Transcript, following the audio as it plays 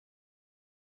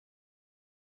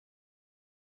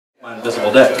My invisible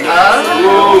deck. I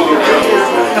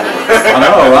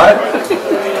know, right?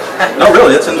 No,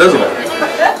 really, it's invisible.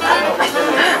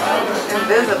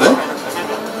 Invisible?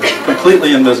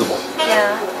 Completely invisible.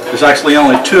 Yeah. There's actually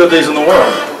only 2 of these in the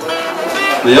world.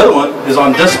 The other one is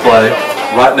on display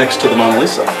right next to the Mona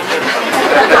Lisa.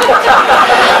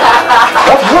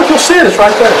 Look, you'll see it. It's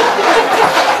right there.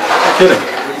 I'm kidding.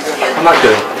 I'm not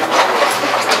kidding.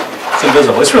 It's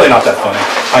invisible. It's really not that funny.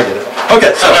 I get it.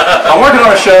 Okay, so I'm working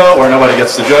on a show where nobody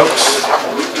gets the jokes.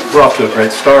 We're off to a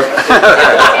great start.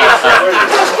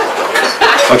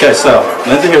 Okay, so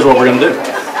Lindsay, here's what we're going to do.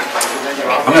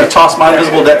 I'm going to toss my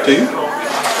invisible deck to you.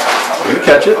 You're going to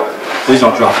catch it. Please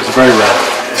don't drop it. It's very rare.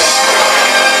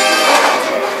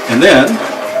 And then,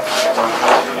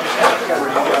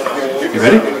 you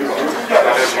ready?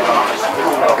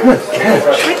 Good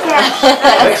catch.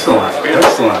 Excellent.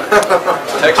 Excellent.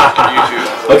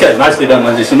 Okay, nicely done,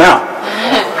 Lindsay. So now,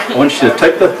 I want you to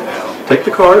take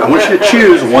the card. I want you to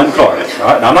choose one card. All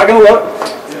right. Now I'm not going to look.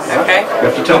 Okay. You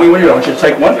have to tell me when you're ready. I want you to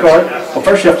take one card. Well,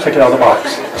 first you have to take it out of the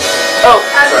box. Oh.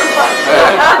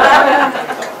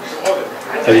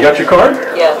 So you got your card?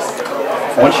 Yes.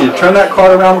 I want you to turn that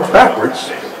card around backwards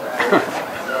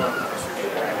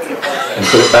and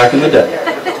put it back in the deck.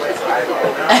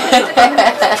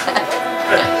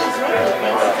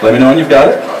 Let me know when you've got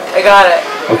it. I got it.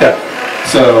 Okay.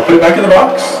 So put it back in the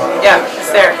box. Yeah,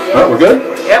 it's there. All right, we're good?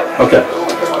 Yep. Okay.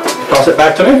 Toss it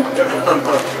back to me.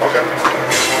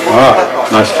 All right.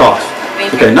 Nice toss.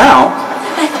 Okay, now,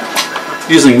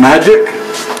 using magic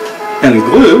and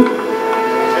glue,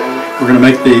 we're going to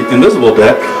make the invisible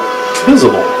deck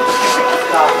visible.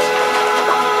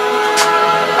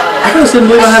 You guys didn't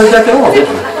believe I had a deck at all, did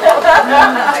you?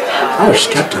 I was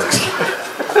skeptics.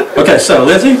 Okay, so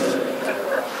Lizzie,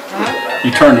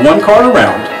 you turn one card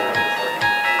around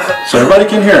so everybody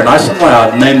can hear it nice and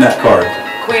loud. Name that card.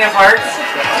 Queen of Hearts.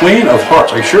 Queen of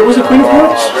Hearts. Are you sure it was a Queen of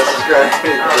Hearts?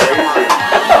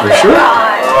 Are you sure?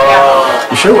 Yeah.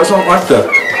 You sure it wasn't like the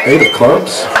 8 of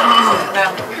Clubs?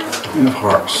 No. Queen of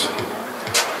Hearts.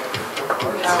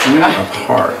 Queen of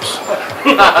Hearts.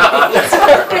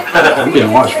 I'm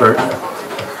being watched, Bert. I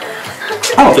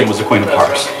don't think it was the Queen of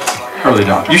Hearts. I really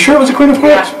don't. You sure it was the Queen of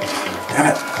Hearts? Damn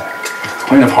it.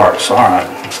 Queen of Hearts. All right.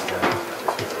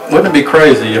 Wouldn't it be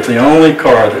crazy if the only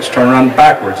card that's turned around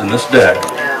backwards in this deck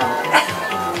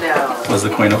was the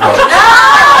Queen of Hearts?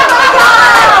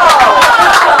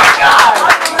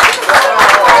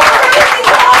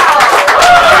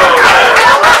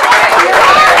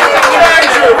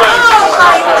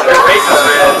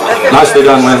 Nicely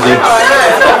done, Lindsay.